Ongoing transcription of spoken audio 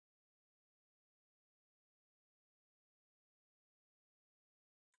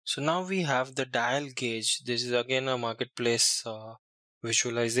So now we have the dial gauge. This is again a marketplace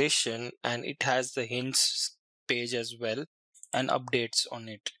visualization, and it has the hints page as well and updates on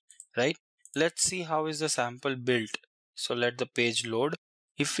it, right? Let's see how is the sample built. So let the page load.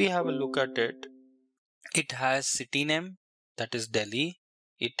 If we have a look at it, it has city name, that is Delhi.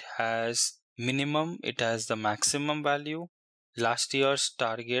 It has minimum, it has the maximum value. Last year's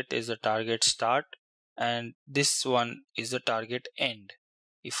target is the target start, and this one is the target end.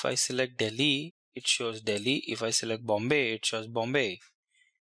 If I select Delhi, it shows Delhi. If I select Bombay, it shows Bombay.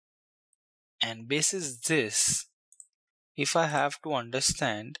 And basis this, if I have to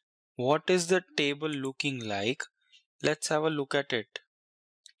understand what is the table looking like, let's have a look at it.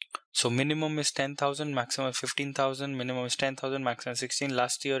 So minimum is 10,000, maximum 15,000, minimum is 10,000, maximum 16.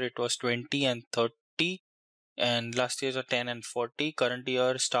 Last year it was 20 and 30, and last year's are 10 and 40. Current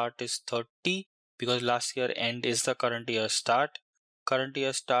year start is 30 because last year end is the current year start. Current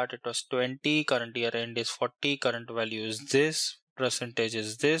year start it was 20, current year end is 40, current value is this, percentage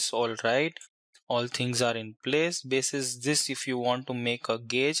is this. All right, all things are in place. Basis this, if you want to make a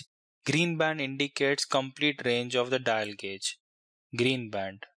gauge, green band indicates complete range of the dial gauge. Green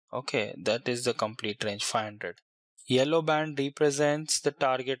band, okay, that is the complete range, 500. Yellow band represents the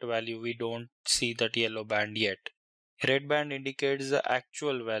target value. We don't see that yellow band yet. Red band indicates the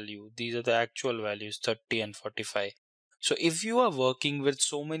actual value. These are the actual values, 30 and 45. So if you are working with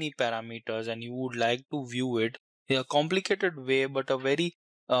so many parameters and you would like to view it in a complicated way but a very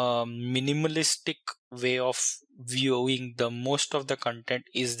minimalistic way of viewing the most of the content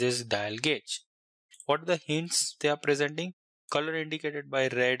is this dial gauge. What are the hints they are presenting? Color indicated by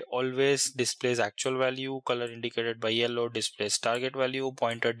red always displays actual value. Color indicated by yellow displays target value.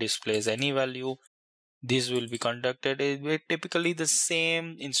 Pointer displays any value. This will be conducted with typically the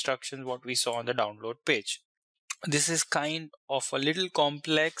same instructions what we saw on the download page. This is kind of a little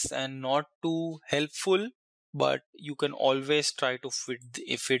complex and not too helpful, but you can always try to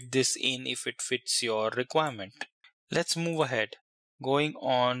fit this in if it fits your requirement. Let's move ahead, going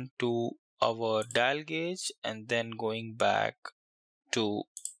on to our dial gauge and then going back to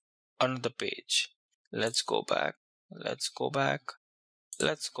another page. Let's go back.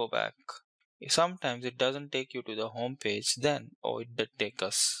 Sometimes it doesn't take you to the home page, then it did take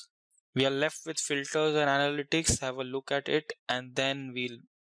us. We are left with filters and analytics. Have a look at it and then we'll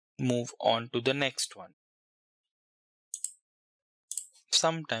move on to the next one.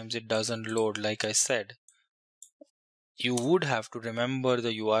 Sometimes it doesn't load, like I said. You would have to remember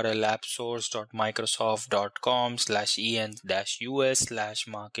the URL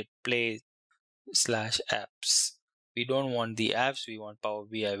appsource.microsoft.com/en-us/marketplace/apps. We don't want the apps, we want Power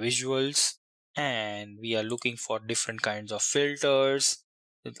BI visuals, and we are looking for different kinds of filters.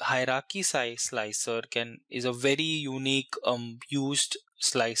 The hierarchy size slicer is a very unique used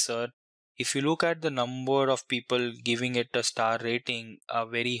slicer. If you look at the number of people giving it a star rating are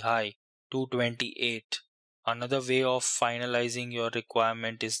very high, 228. Another way of finalizing your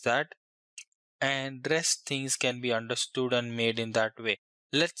requirement is that, and rest things can be understood and made in that way.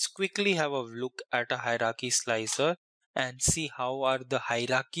 Let's quickly have a look at a hierarchy slicer and see how are the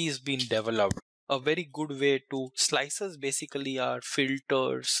hierarchies being developed. A very good way to slicers basically are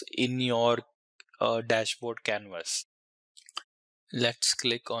filters in your dashboard canvas. Let's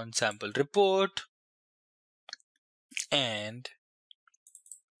click on sample report and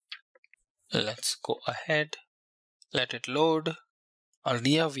let's go ahead, let it load.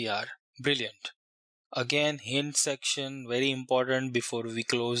 Here we are. Brilliant. Again, hint section, very important before we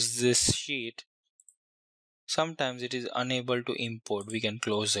close this sheet. Sometimes it is unable to import, we can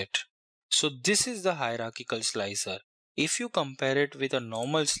close it. So this is the hierarchical slicer. If you compare it with a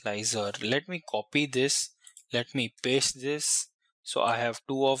normal slicer, let me copy this, let me paste this. So I have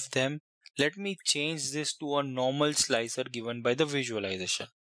two of them. Let me change this to a normal slicer given by the visualization.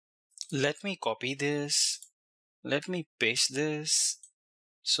 Let me copy this, let me paste this,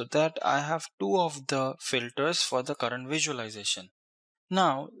 so that I have two of the filters for the current visualization.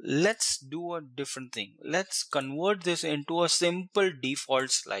 Now let's do a different thing. Let's convert this into a simple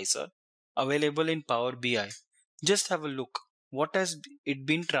default slicer available in Power BI. Just have a look. What has it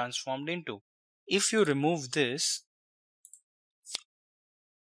been transformed into? If you remove this,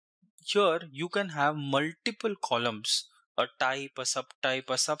 here you can have multiple columns, a type, a subtype,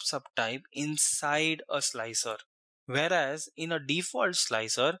 a sub-subtype inside a slicer. Whereas in a default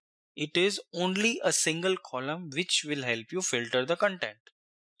slicer, it is only a single column which will help you filter the content.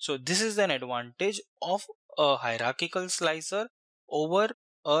 So this is an advantage of a hierarchical slicer over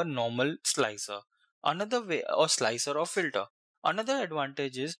a normal slicer. Another way, a slicer or filter. Another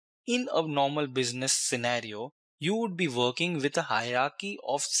advantage is in a normal business scenario, you would be working with a hierarchy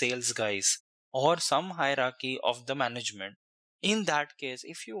of sales guys or some hierarchy of the management. In that case,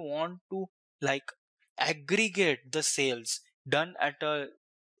 if you want to like aggregate the sales done at a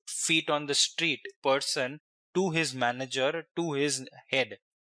feet on the street person to his manager to his head,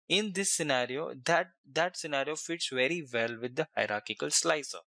 in this scenario, that scenario fits very well with the hierarchical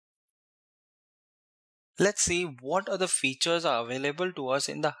slicer. Let's see what other features are available to us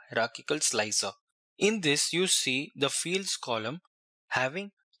in the hierarchical slicer. In this, you see the fields column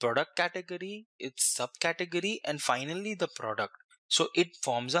having product category, its subcategory, and finally the product. So it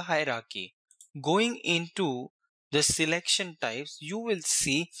forms a hierarchy. Going into the selection types, you will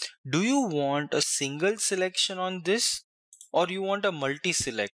see, do you want a single selection on this or you want a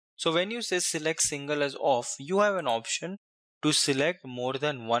multi-select? So when you say select single as off, you have an option to select more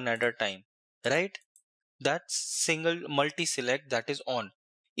than one at a time, right? That's single multi-select, that is on.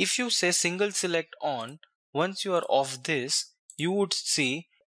 If you say single select on, once you are off this, you would see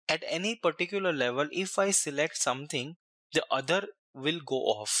at any particular level, if I select something, the other will go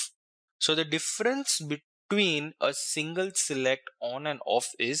off. So the difference between a single select on and off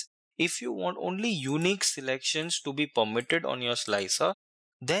is, if you want only unique selections to be permitted on your slicer,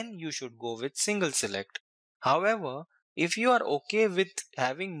 then you should go with single select. However, if you are okay with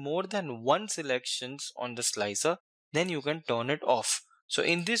having more than one selections on the slicer, then you can turn it off. So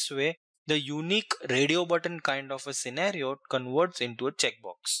in this way, the unique radio button kind of a scenario converts into a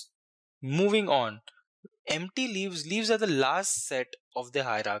checkbox. Moving on, empty leaves are the last set of the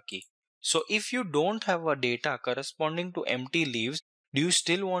hierarchy. So if you don't have a data corresponding to empty leaves, do you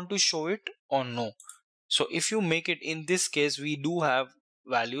still want to show it or no? So if you make it, in this case, we do have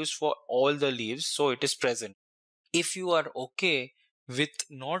values for all the leaves, so it is present. If you are okay with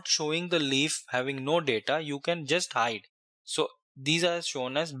not showing the leaf having no data, you can just hide. So these are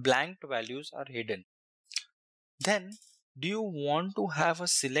shown as blanked values are hidden. Then, do you want to have a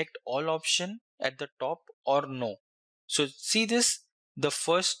select all option at the top or no? So see this, the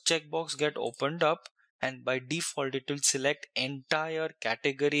first checkbox get opened up and by default it will select entire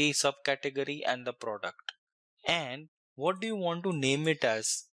category, subcategory and the product. And what do you want to name it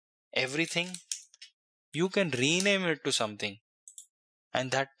as? Everything? You can rename it to something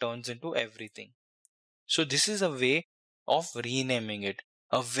and that turns into everything. So this is a way of renaming it.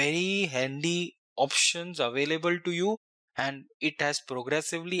 A very handy options available to you, and it has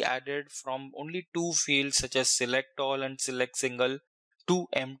progressively added from only two fields such as select all and select single to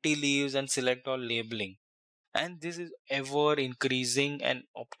empty leaves and select all labeling. And this is ever increasing and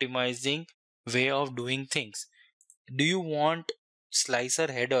optimizing way of doing things. Do you want slicer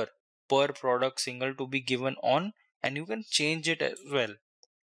header per product single to be given on, and you can change it as well.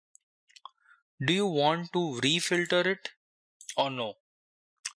 Do you want to refilter it or no?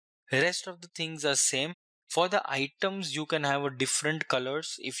 Rest of the things are same. For the items, you can have a different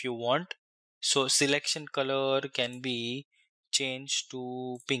colors if you want. So selection color can be changed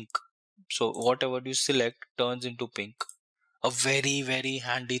to pink. So whatever you select turns into pink. A very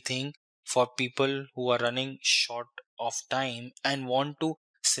handy thing for people who are running short of time and want to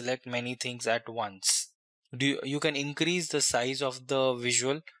select many things at once. You can increase the size of the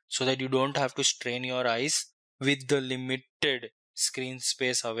visual so that you don't have to strain your eyes with the limited screen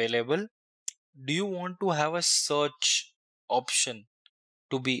space available. Do you want to have a search option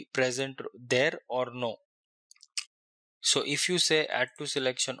to be present there or no? So if you say add to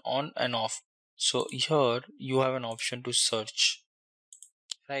selection on and off, so here you have an option to search,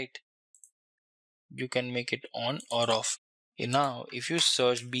 right? You can make it on or off. Now if you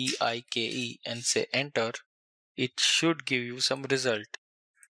search BIKE and say enter, it should give you some result,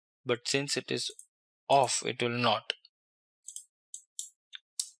 but since it is off, it will not.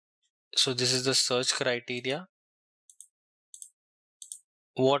 So this is the search criteria.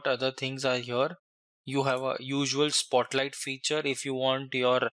 What other things are here? You have a usual spotlight feature if you want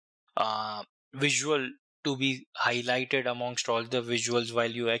your visual to be highlighted amongst all the visuals while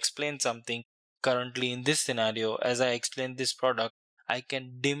you explain something. Currently in this scenario, as I explain this product, I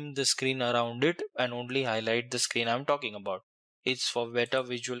can dim the screen around it and only highlight the screen I'm talking about. It's for better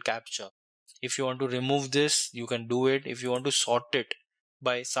visual capture. If you want to remove this, you can do it. If you want to sort it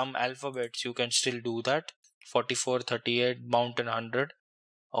by some alphabets, you can still do that. 44, 38, mountain 100.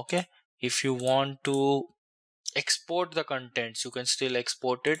 Okay. If you want to export the contents, you can still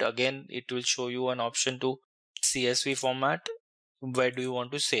export it. Again, it will show you an option to CSV format. Where do you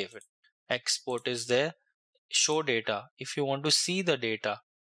want to save it? Export is there. Show data. If you want to see the data,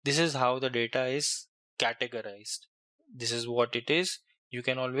 this is how the data is categorized. This is what it is. You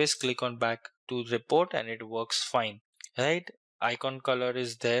can always click on back to report and it works fine, right? Icon color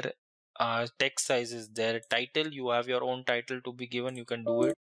is there text size is there, title, you have your own title to be given, you can do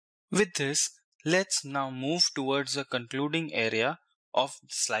it. With this, let's now move towards the concluding area of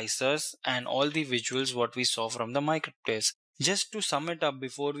slicers and all the visuals what we saw from the marketplace. Just to sum it up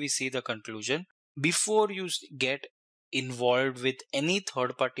before we see the conclusion, before you get involved with any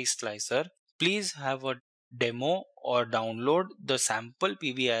third-party slicer, please have a demo or download the sample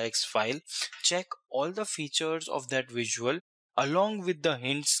PBIX file, check all the features of that visual along with the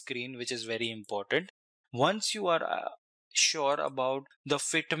hint screen, which is very important. Once you are sure about the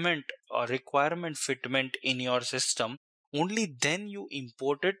fitment or requirement fitment in your system, only then you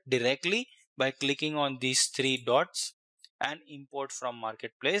import it directly by clicking on these three dots and import from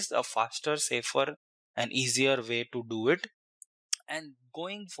marketplace, a faster, safer and easier way to do it. And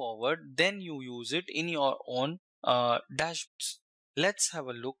going forward, then you use it in your own dashboards. Let's have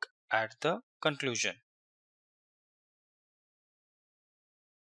a look at the conclusion.